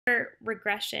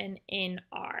regression in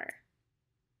R.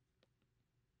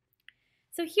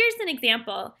 So here's an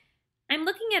example. I'm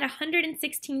looking at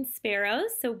 116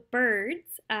 sparrows, so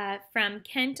birds, from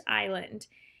Kent Island.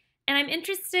 And I'm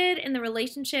interested in the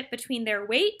relationship between their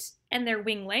weight and their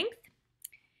wing length.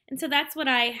 And so that's what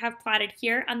I have plotted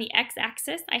here. On the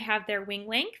x-axis, I have their wing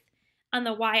length. On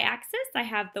the y-axis, I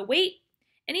have the weight.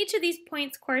 And each of these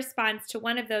points corresponds to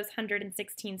one of those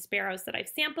 116 sparrows that I've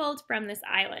sampled from this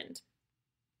island.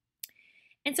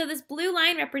 And so this blue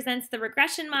line represents the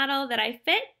regression model that I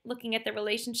fit, looking at the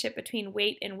relationship between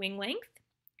weight and wing length.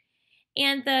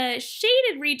 And the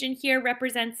shaded region here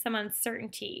represents some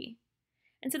uncertainty.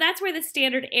 And so that's where the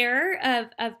standard error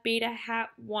of beta hat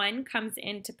 1 comes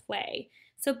into play.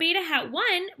 So beta hat 1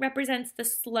 represents the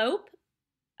slope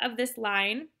of this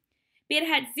line. Beta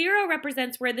hat 0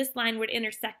 represents where this line would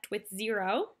intersect with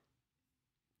 0.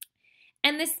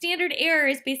 And the standard error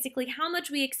is basically how much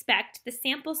we expect the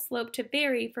sample slope to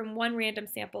vary from one random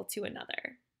sample to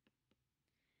another.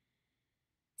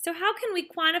 So how can we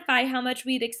quantify how much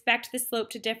we'd expect the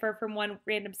slope to differ from one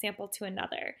random sample to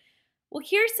another? Well,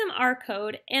 here's some R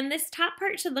code, and this top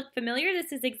part should look familiar.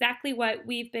 This is exactly what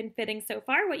we've been fitting so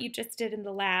far, what you just did in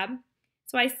the lab.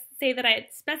 So I say that I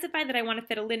specify that I want to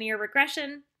fit a linear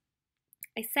regression.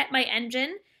 I set my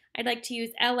engine. I'd like to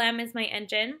use LM as my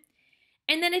engine.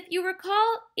 And then if you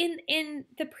recall, in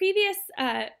the previous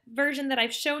version that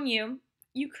I've shown you,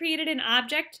 you created an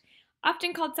object,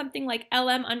 often called something like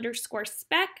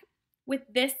LM_spec, with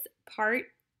this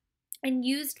part, and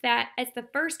used that as the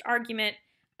first argument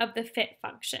of the fit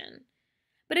function.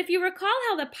 But if you recall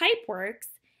how the pipe works,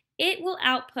 it will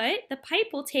output, the pipe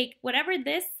will take whatever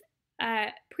this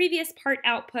previous part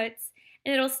outputs,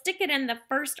 and it'll stick it in the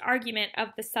first argument of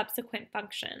the subsequent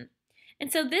function.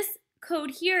 And so this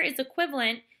code here is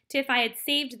equivalent to if I had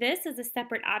saved this as a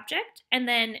separate object and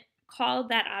then called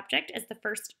that object as the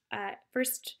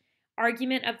first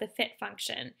argument of the fit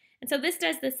function. And so this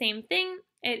does the same thing.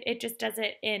 It just does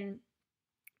it in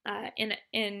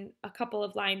a couple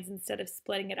of lines instead of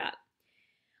splitting it up.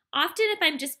 Often if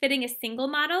I'm just fitting a single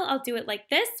model, I'll do it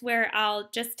like this, where I'll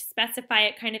just specify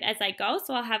it kind of as I go.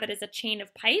 So I'll have it as a chain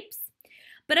of pipes.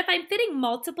 But if I'm fitting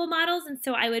multiple models, and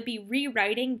so I would be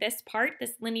rewriting this part,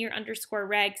 this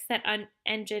linear_reg set on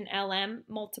engine LM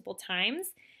multiple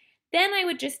times, then I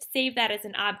would just save that as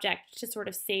an object to sort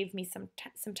of save me some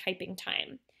typing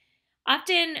time.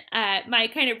 Often, my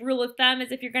kind of rule of thumb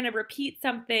is if you're going to repeat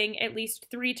something at least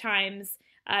 3 times,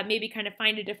 maybe kind of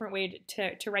find a different way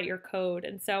to write your code.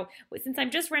 And so since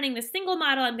I'm just running this single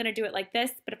model, I'm going to do it like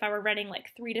this. But if I were running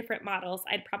like 3 different models,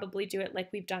 I'd probably do it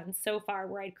like we've done so far,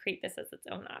 where I'd create this as its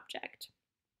own object.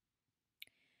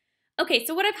 Okay,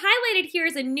 so what I've highlighted here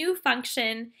is a new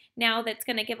function now that's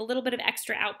going to give a little bit of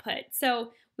extra output.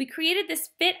 So we created this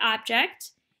fit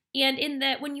object, and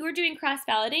when you were doing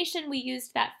cross-validation, we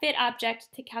used that fit object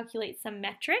to calculate some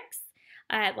metrics,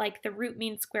 like the root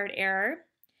mean squared error.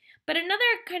 But another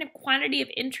kind of quantity of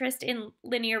interest in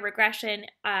linear regression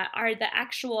are the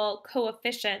actual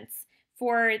coefficients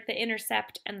for the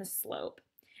intercept and the slope.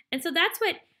 And so that's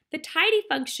what the tidy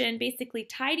function basically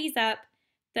tidies up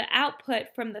the output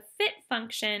from the fit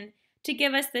function to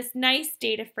give us this nice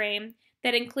data frame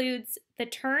that includes the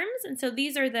terms. And so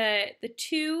these are the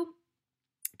 2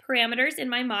 parameters in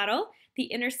my model, the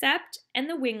intercept and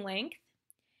the wing length,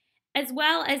 as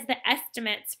well as the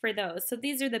estimates for those. So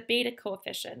these are the beta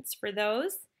coefficients for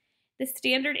those, the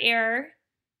standard error,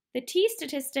 the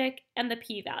t-statistic, and the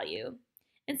p-value.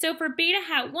 And so for beta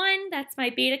hat 1, that's my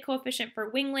beta coefficient for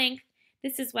wing length.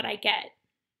 This is what I get.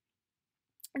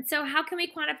 And so how can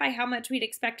we quantify how much we'd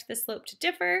expect the slope to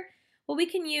differ? Well, we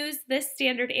can use this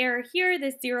standard error here,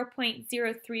 this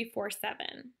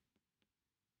 0.0347.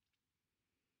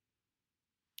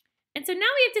 And so now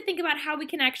we have to think about how we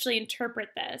can actually interpret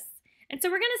this. And so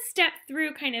we're going to step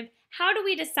through kind of how do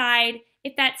we decide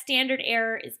if that standard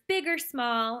error is big or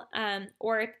small,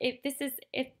 or if this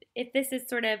is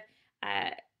sort of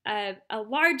a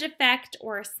large effect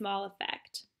or a small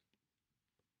effect.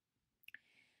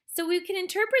 So we can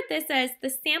interpret this as the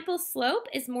sample slope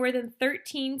is more than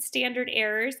 13 standard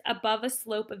errors above a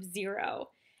slope of 0.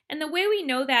 And the way we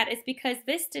know that is because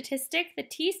this statistic, the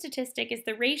t-statistic, is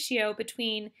the ratio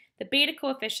between the beta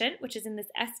coefficient, which is in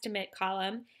this estimate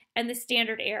column, and the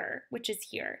standard error, which is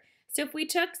here. So if we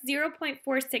took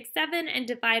 0.467 and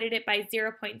divided it by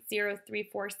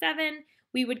 0.0347,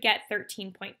 we would get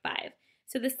 13.5.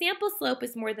 So the sample slope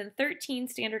is more than 13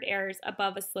 standard errors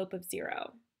above a slope of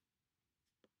 0.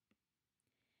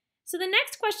 So the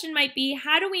next question might be,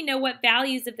 how do we know what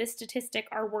values of this statistic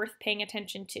are worth paying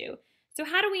attention to? So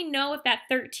how do we know if that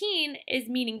 13 is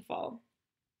meaningful?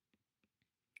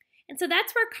 And so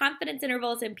that's where confidence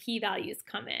intervals and p-values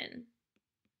come in.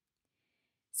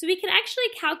 So we can actually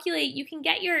calculate, you can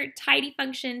get your tidy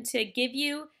function to give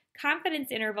you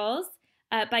confidence intervals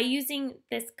by using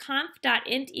this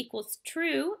conf.int equals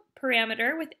true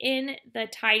parameter within the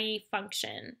tidy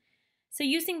function. So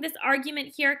using this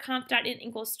argument here, conf.int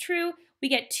equals true, we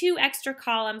get 2 extra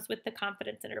columns with the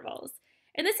confidence intervals.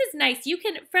 And this is nice. You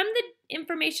can, from the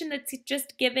information that's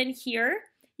just given here,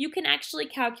 you can actually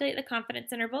calculate the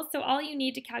confidence intervals. So all you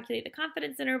need to calculate the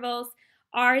confidence intervals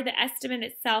are the estimate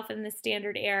itself and the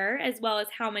standard error, as well as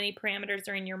how many parameters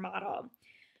are in your model.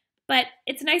 But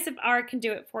it's nice if R can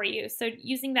do it for you. So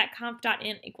using that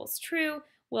conf.int equals true,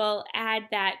 we'll add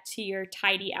that to your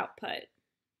tidy output.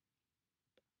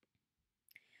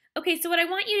 Okay, so what I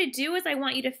want you to do is I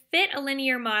want you to fit a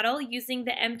linear model using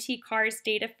the MT-CARS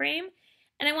data frame,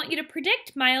 and I want you to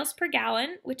predict miles per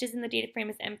gallon, which is in the data frame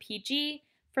as MPG,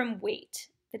 from weight,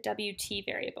 the WT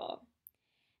variable.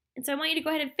 And so I want you to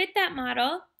go ahead and fit that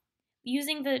model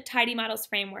using the tidy models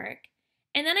framework.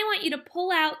 And then I want you to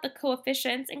pull out the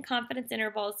coefficients and confidence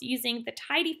intervals using the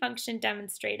tidy function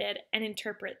demonstrated and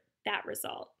interpret that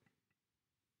result.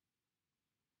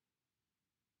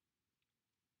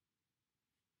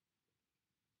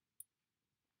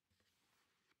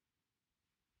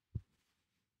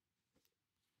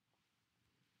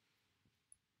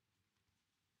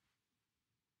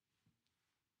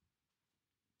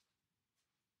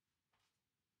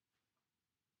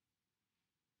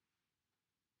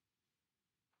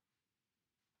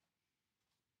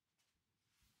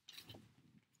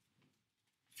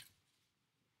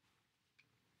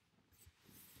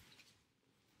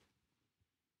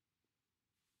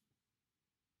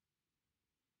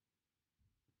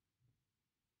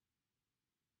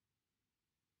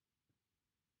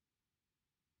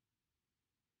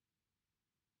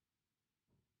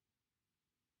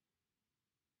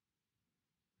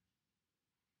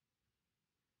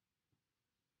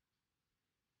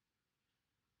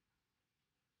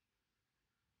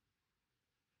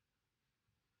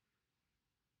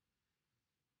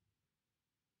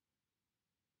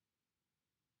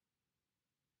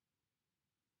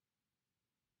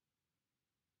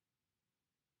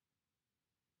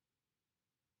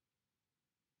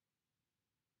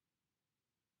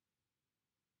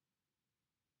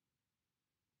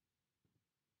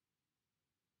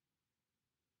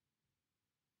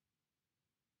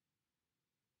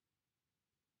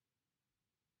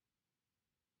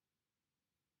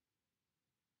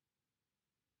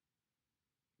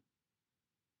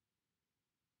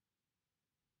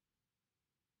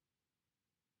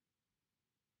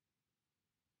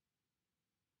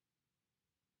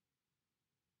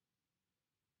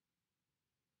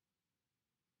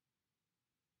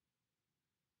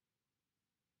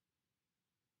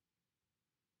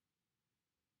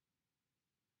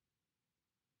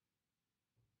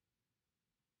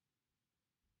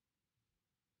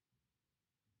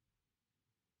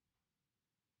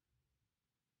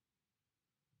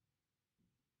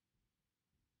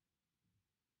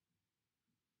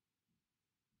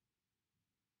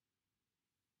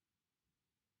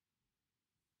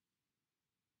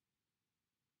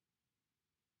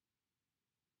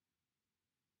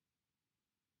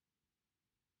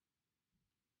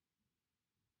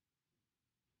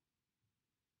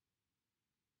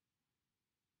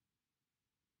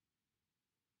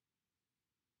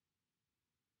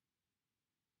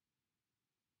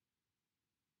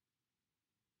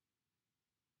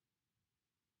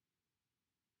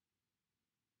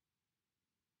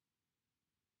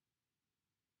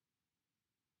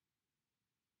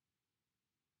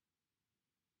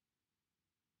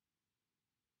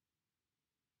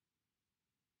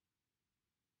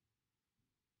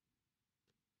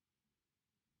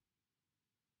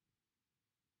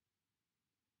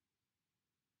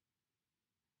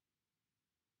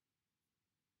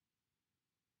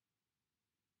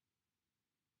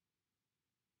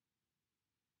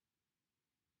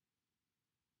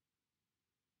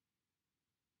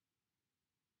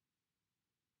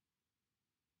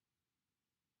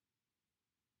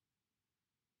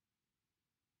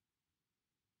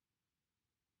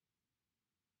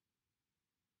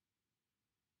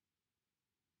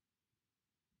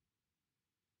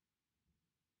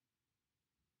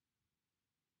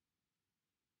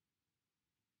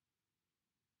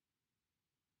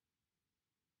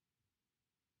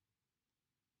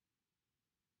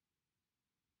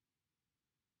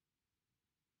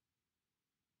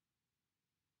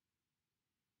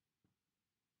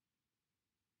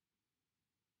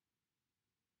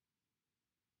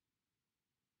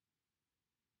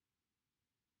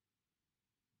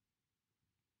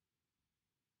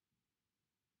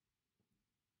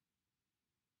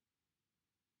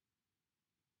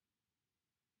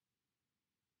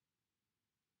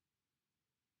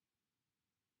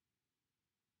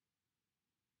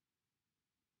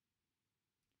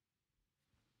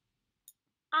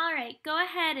 All right, go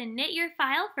ahead and knit your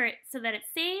file for it so that it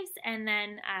saves, and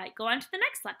then go on to the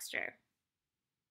next lecture.